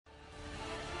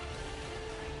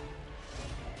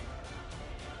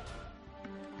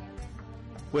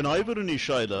When Ivorini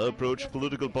Shaila approached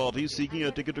political parties seeking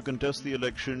a ticket to contest the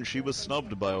election, she was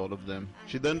snubbed by all of them.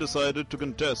 She then decided to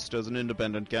contest as an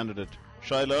independent candidate.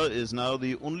 Shaila is now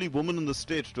the only woman in the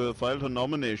state to have filed her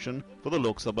nomination for the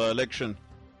Lok Sabha election.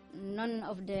 None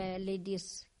of the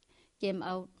ladies came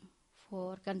out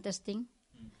for contesting,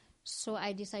 so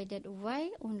I decided why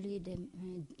only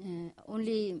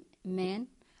men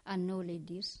and no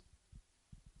ladies.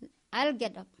 I'll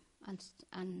get up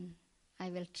and I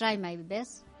will try my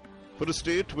best. For a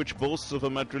state which boasts of a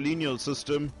matrilineal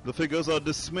system, the figures are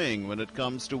dismaying when it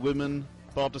comes to women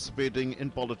participating in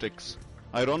politics.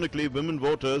 Ironically, women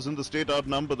voters in the state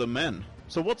outnumber the men.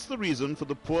 So what's the reason for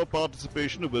the poor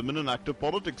participation of women in active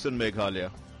politics in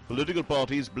Meghalaya? Political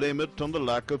parties blame it on the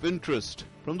lack of interest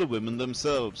from the women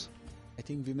themselves. I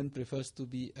think women prefers to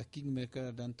be a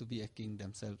kingmaker than to be a king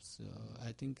themselves. So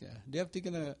I think they have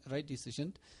taken a right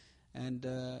decision. And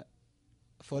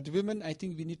for the women, I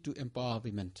think we need to empower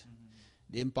women.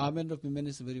 The empowerment of women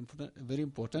is very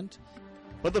important.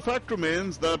 But the fact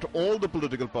remains that all the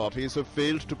political parties have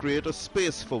failed to create a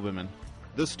space for women.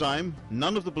 This time,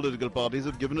 none of the political parties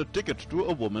have given a ticket to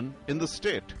a woman in the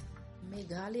state.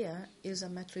 Meghalaya is a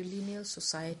matrilineal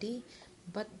society,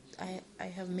 but I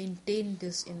have maintained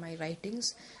this in my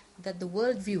writings, that the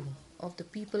worldview of the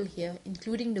people here,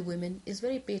 including the women, is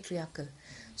very patriarchal.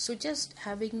 So just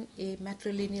having a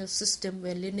matrilineal system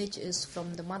where lineage is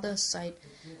from the mother's side,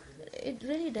 it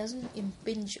really doesn't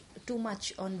impinge too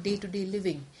much on day-to-day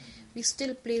living. We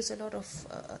still place a lot of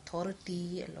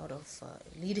authority, a lot of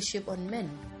leadership on men.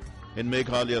 In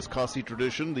Meghalaya's Khasi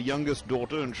tradition, the youngest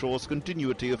daughter ensures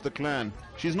continuity of the clan.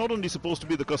 She's not only supposed to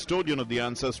be the custodian of the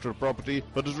ancestral property,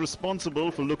 but is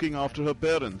responsible for looking after her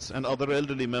parents and other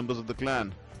elderly members of the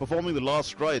clan. Performing the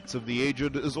last rites of the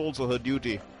aged is also her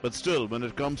duty. But still, when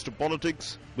it comes to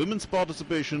politics, women's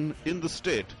participation in the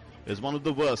state is one of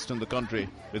the worst in the country.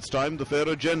 It's time the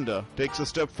fairer gender takes a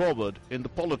step forward in the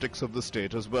politics of the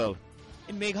state as well.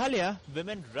 In Meghalaya,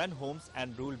 women run homes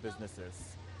and rule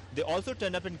businesses. They also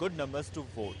turn up in good numbers to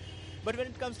vote. But when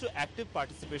it comes to active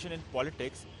participation in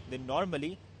politics, they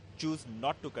normally choose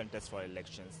not to contest for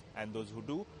elections, and those who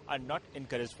do are not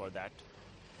encouraged for that.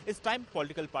 It's time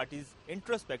political parties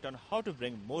introspect on how to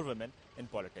bring more women in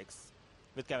politics.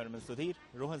 With cameraman Sudhir,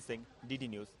 Rohan Singh, DD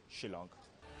News, Shillong.